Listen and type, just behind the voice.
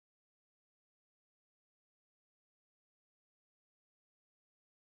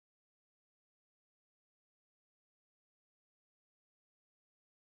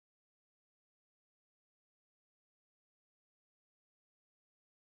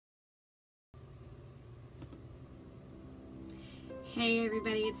Hey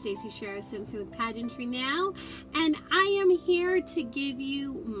everybody, it's Stacey Shara Simpson with Pageantry Now, and I am here to give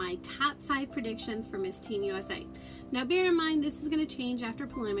you my top 5 predictions for Miss Teen USA. Now bear in mind this is going to change after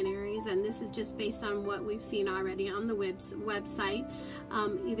preliminaries, and this is just based on what we've seen already on the website,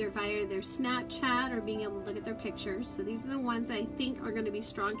 either via their Snapchat or being able to look at their pictures. So these are the ones I think are going to be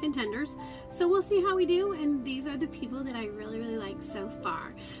strong contenders. So we'll see how we do, and these are the people that I really like so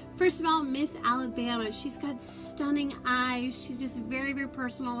far. First of all, Miss Alabama. She's got stunning eyes. She's just very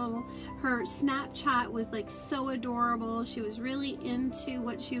personal. Her Snapchat was like so adorable. She was really into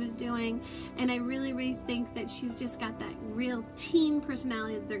what she was doing, and I really think that she's just got that real teen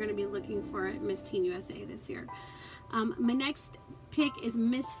personality that they're going to be looking for at Miss Teen USA this year. My next pick is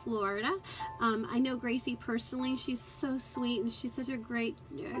Miss Florida. I know Gracie personally. She's so sweet, and she's such a great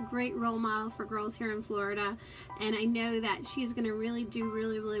role model for girls here in Florida, and I know that she's going to really do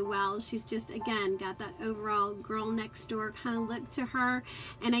really well. She's just, again, got that overall girl next door kind of look to her,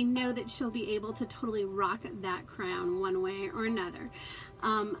 and I know that she'll be able to totally rock that crown one way or another.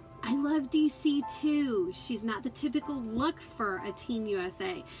 I love DC too. She's not the typical look for a Teen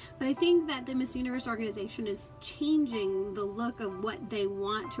USA, but I think that the Miss Universe organization is changing the look of what they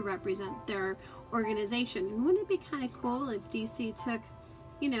want to represent their organization. And wouldn't it be kind of cool if DC took,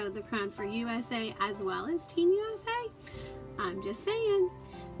 you know, the crown for USA as well as Teen USA? I'm just saying.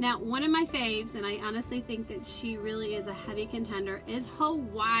 Now, one of my faves, and I honestly think that she really is a heavy contender, is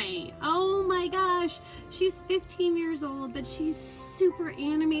Hawaii. Oh my gosh, she's 15 years old, but she's super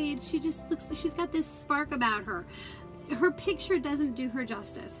animated. She just looks, she's got this spark about her. Her picture doesn't do her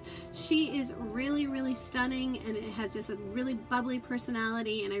justice. She is really stunning, and it has just a really bubbly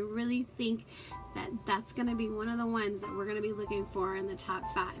personality, and I really think that that's going to be one of the ones that we're going to be looking for in the top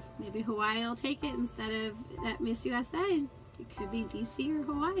 5. Maybe Hawaii will take it instead of at Miss USA. It could be DC or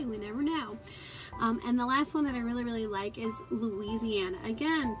Hawaii, we never know. And the last one that I really like is Louisiana.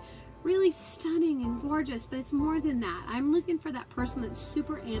 Again, really stunning and gorgeous, but it's more than that. I'm looking for that person that's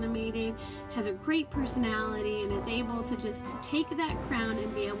super animated, has a great personality, and is able to just take that crown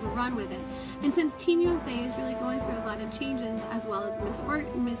and be able to run with it. And since Teen USA is really going through a lot of changes, as well as the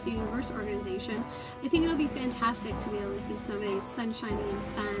Miss Universe organization, I think it'll be fantastic to be able to see somebody sunshiny and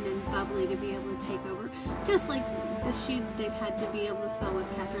fun and bubbly to be able to take over, just like the shoes that they've had to be able to fill with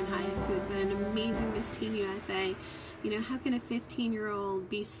Catherine Hyatt, who's been an amazing Miss Teen USA. You know, how can a 15-year-old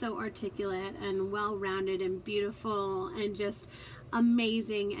be so articulate and well-rounded and beautiful and just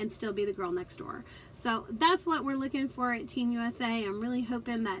amazing and still be the girl next door? So that's what we're looking for at Teen USA. I'm really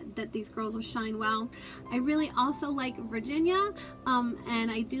hoping that these girls will shine well. I really also like Virginia,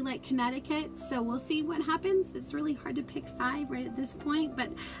 and I do like Connecticut, so we'll see what happens. It's really hard to pick 5 right at this point, but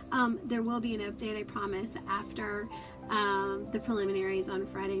there will be an update, I promise, after the preliminaries on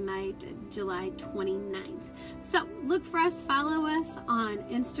Friday night, July 29th. So look for us, follow us on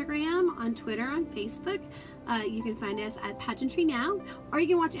Instagram, on Twitter, on Facebook. You can find us at PageantryNOW, or you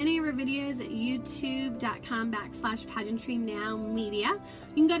can watch any of our videos at youtube.com/PageantryNowMedia.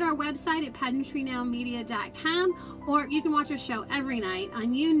 You can go to our website at PageantryNowMedia.com, or you can watch our show every night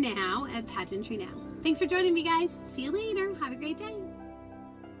on YouNOW at PageantryNOW. Thanks for joining me, guys. See you later. Have a great day.